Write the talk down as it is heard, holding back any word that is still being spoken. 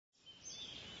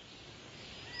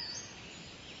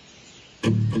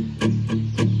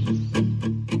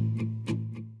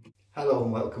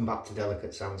welcome back to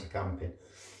Delicate Sounds of Camping.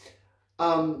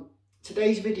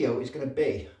 Today's video is going to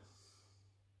be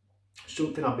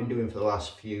something I've been doing for the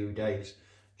last few days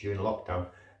during lockdown.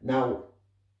 Now,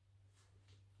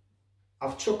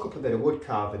 I've took up a bit of wood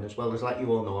carving as well as, like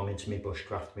you all know, I'm into my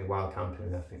bushcraft, my wild camping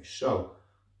and everything. So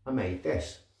I made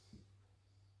this.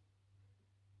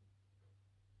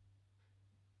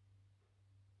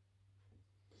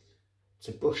 It's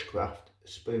a bushcraft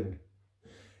spoon.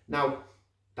 Now,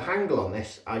 the handle on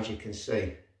this, as you can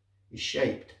see, is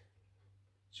shaped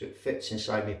so it fits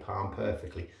inside my palm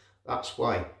perfectly. That's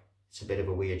why it's a bit of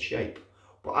a weird shape.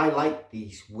 But I like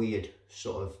these weird,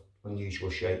 sort of unusual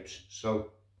shapes.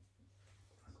 So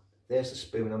there's the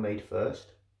spoon I made first.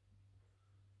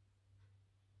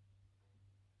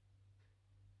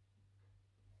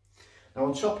 Now,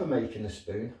 on top of making the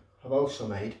spoon, I've also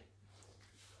made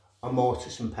a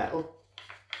mortise and petal.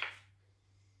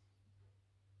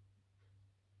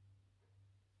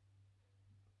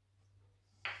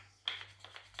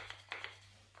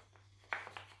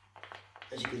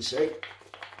 As you can see,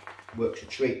 works a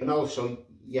treat. And also,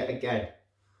 yet again,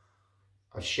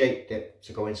 I've shaped it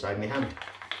to go inside my hand.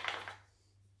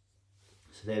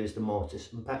 So there is the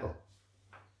mortise and petal.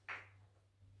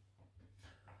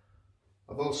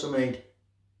 I've also made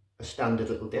a standard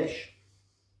little dish.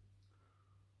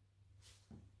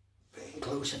 Bring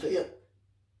closer for you.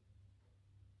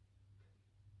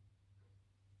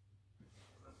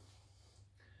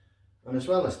 And as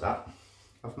well as that,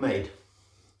 I've made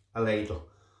a ladle.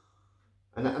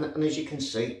 And as you can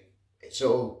see, it's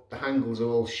all, the handles are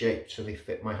all shaped so they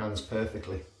fit my hands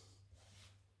perfectly.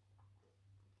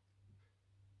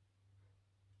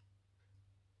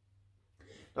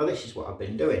 Now this is what I've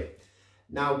been doing.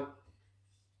 Now,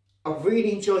 I've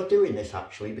really enjoyed doing this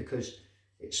actually, because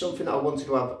it's something that I wanted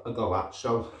to have a go at,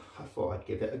 so I thought I'd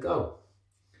give it a go.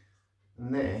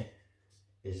 And there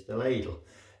is the ladle.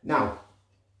 Now,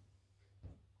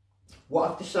 what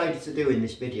I've decided to do in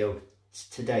this video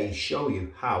today is show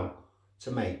you how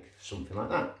to make something like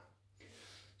that.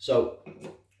 So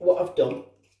what I've done,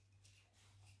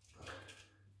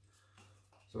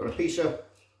 so I've got a piece of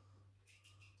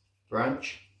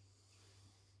branch,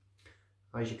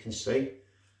 as you can see,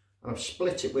 and I've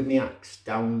split it with my axe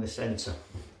down the centre.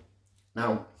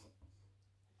 Now,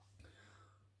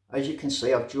 as you can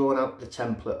see, I've drawn out the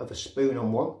template of a spoon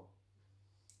on one,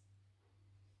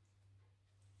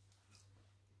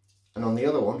 and on the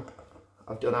other one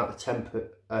I've done out the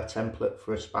template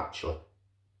for a spatula.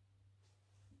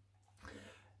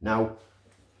 Now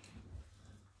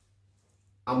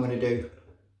I'm going to do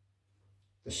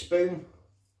the spoon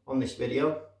on this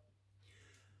video,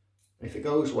 and if it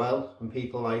goes well and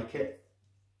people like it,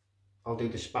 I'll do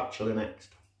the spatula next.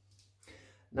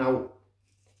 Now,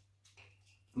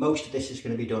 most of this is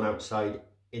going to be done outside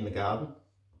in the garden,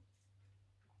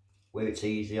 where it's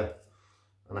easier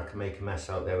and I can make a mess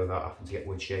out there without having to get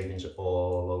wood shavings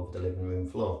all over the living room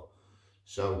floor.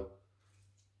 So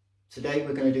today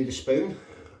we're going to do the spoon.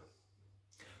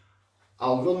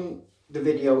 I'll run the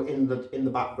video in the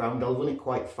background. I'll run it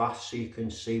quite fast so you can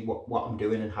see what I'm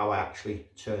doing and how I actually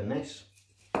turn this.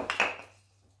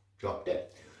 Dropped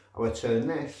it. I will turn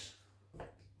this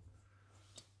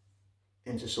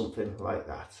into something like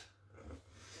that.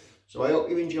 So I hope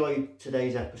you enjoyed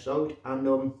today's episode, and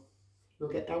we'll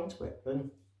get down to it. And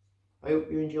I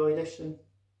hope you enjoy this, and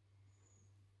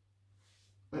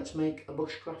let's make a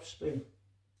bushcraft spoon.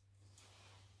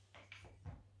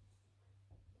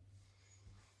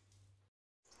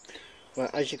 Right,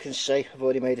 as you can see, I've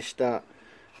already made a start.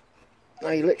 Now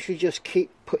you literally just keep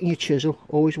putting your chisel,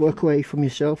 always work away from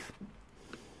yourself.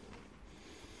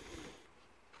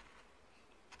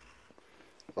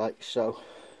 Like so.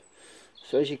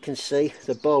 So as you can see,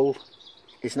 the bowl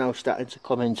is now starting to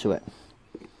come into it.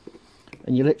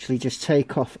 And you literally just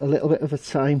take off a little bit of a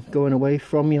time going away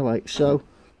from you, like so.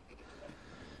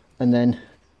 And then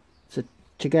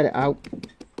to get it out,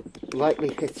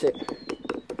 lightly hit it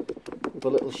with a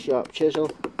little sharp chisel.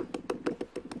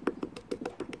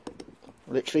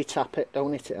 Literally tap it,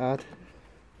 don't hit it hard.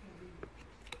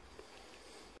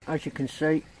 As you can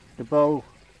see, the bowl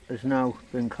has now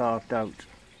been carved out.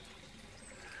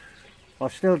 I'll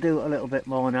still do a little bit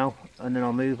more now, and then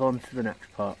I'll move on to the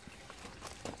next part.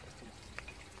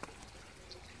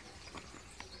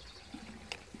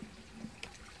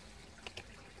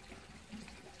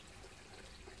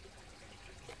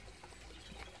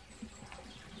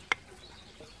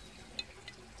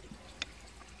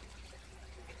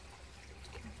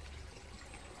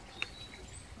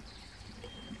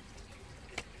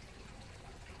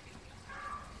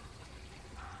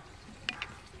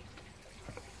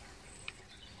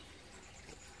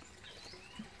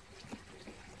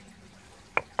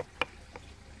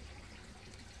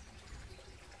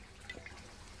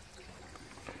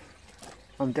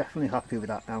 I'm definitely happy with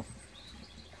that now.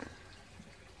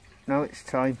 Now it's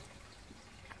time,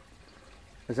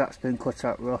 as that's been cut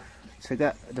out rough, to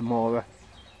get the mauler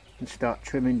and start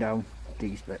trimming down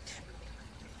these bits.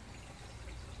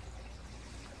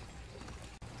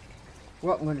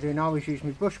 What I'm going to do now is use my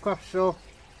Bushcraft saw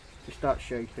to start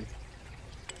shaping.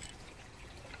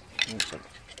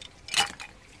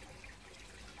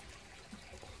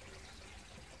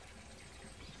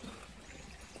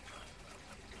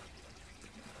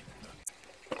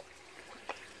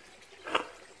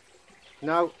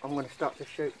 Now I'm going to start to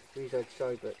shape these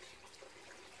outside bits.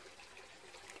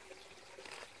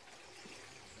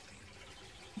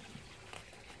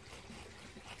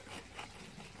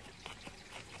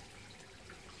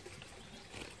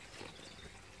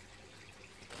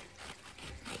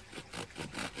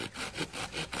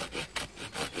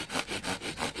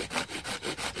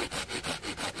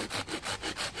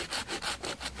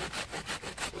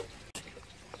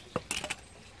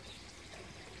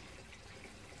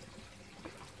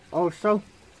 Also,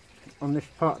 on this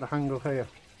part of the handle here,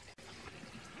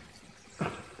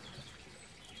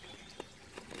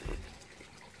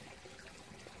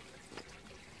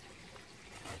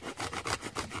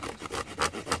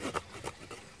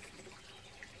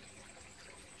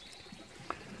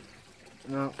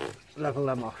 now level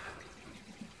them off.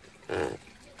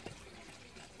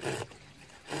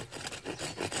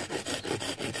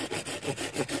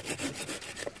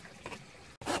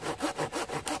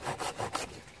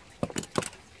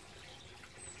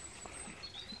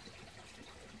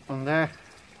 And there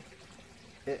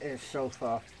it is so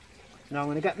far. Now I'm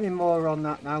going to get me more on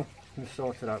that now and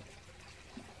sort it out.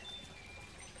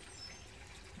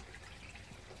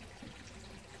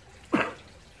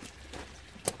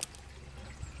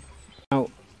 Now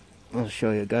I'll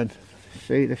show you again.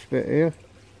 See this bit here?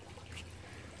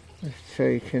 It's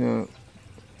taking out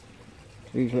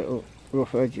these little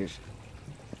rough edges.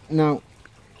 Now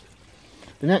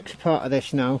the next part of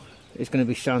this now is going to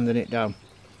be sanding it down.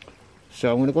 So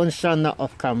I'm going to go and sand that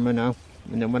off camera now,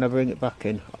 and then when I bring it back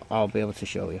in I'll be able to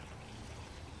show you.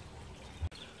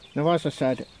 Now as I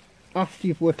said, after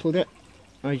you've whittled it,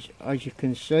 as you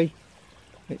can see,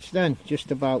 it's then just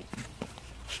about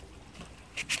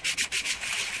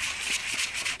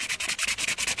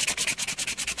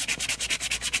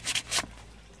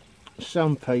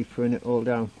sandpapering it all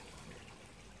down,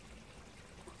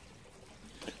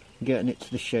 getting it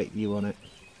to the shape you want it.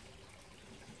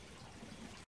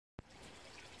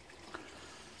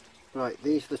 Right,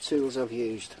 these are the tools I've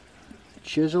used: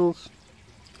 chisels,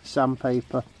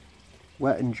 sandpaper,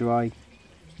 wet and dry,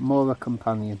 Mora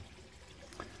companion.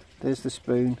 There's the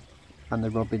spoon and the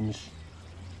Robbins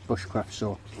Bushcraft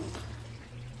saw.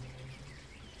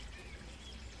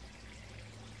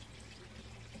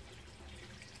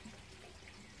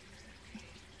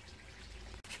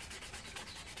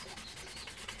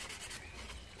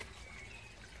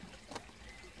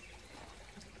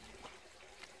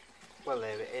 Well,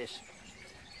 there it is.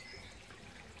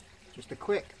 Just a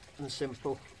quick and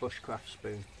simple Bushcraft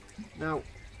spoon. Now,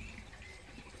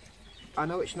 I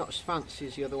know it's not as fancy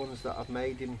as the other ones that I've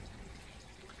made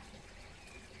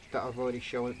that I've already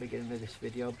shown at the beginning of this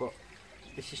video, but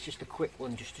this is just a quick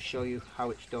one just to show you how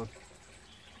it's done.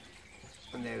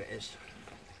 And there it is.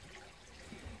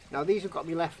 Now these have got to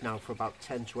be left now for about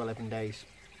 10 to 11 days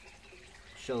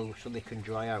so they can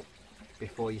dry out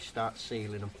before you start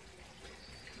sealing them.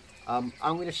 I'm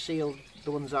going to seal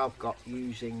the ones I've got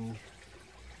using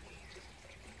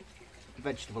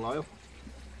vegetable oil,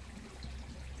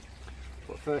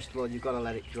 but first of all you've got to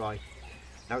let it dry.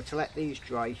 Now to let these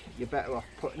dry, you're better off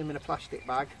putting them in a plastic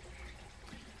bag,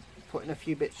 putting a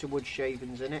few bits of wood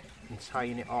shavings in it and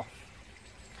tying it off,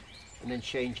 and then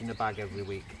changing the bag every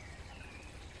week.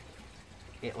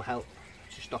 It'll help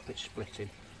to stop it splitting.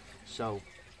 So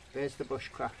there's the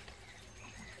Bushcraft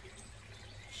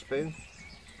spoon.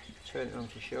 Turn it on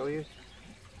to show you,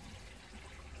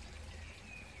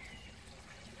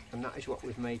 and that is what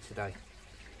we've made today.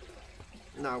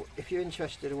 Now if you're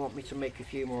interested and want me to make a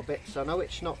few more bits, I know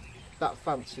it's not that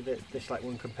fancy, this like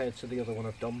one compared to the other one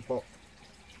I've done, but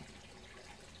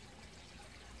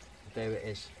there it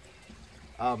is.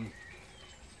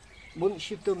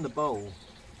 Once you've done the bowl,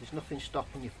 there's nothing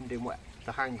stopping you from doing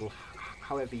the handle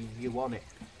however you want it.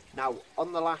 Now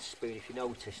on the last spoon, if you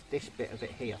notice, this bit of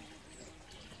it here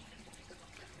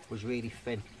was really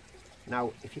thin.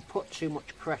 Now if you put too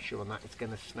much pressure on that, it's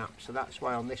going to snap, so that's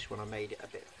why on this one I made it a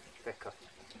bit thicker.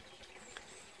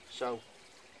 So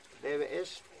there it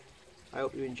is. I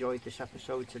hope you enjoyed this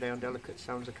episode today on Delicate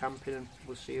Sounds of Camping, and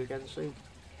we'll see you again soon.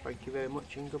 Thank you very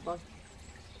much and goodbye.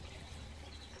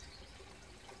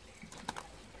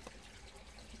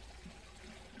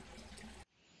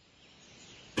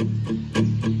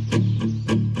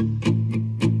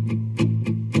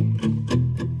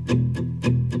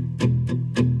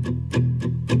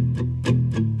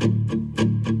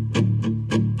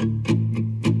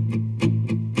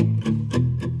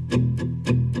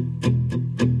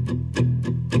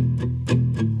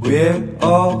 We're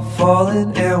all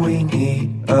falling and we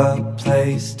need a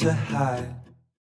place to hide.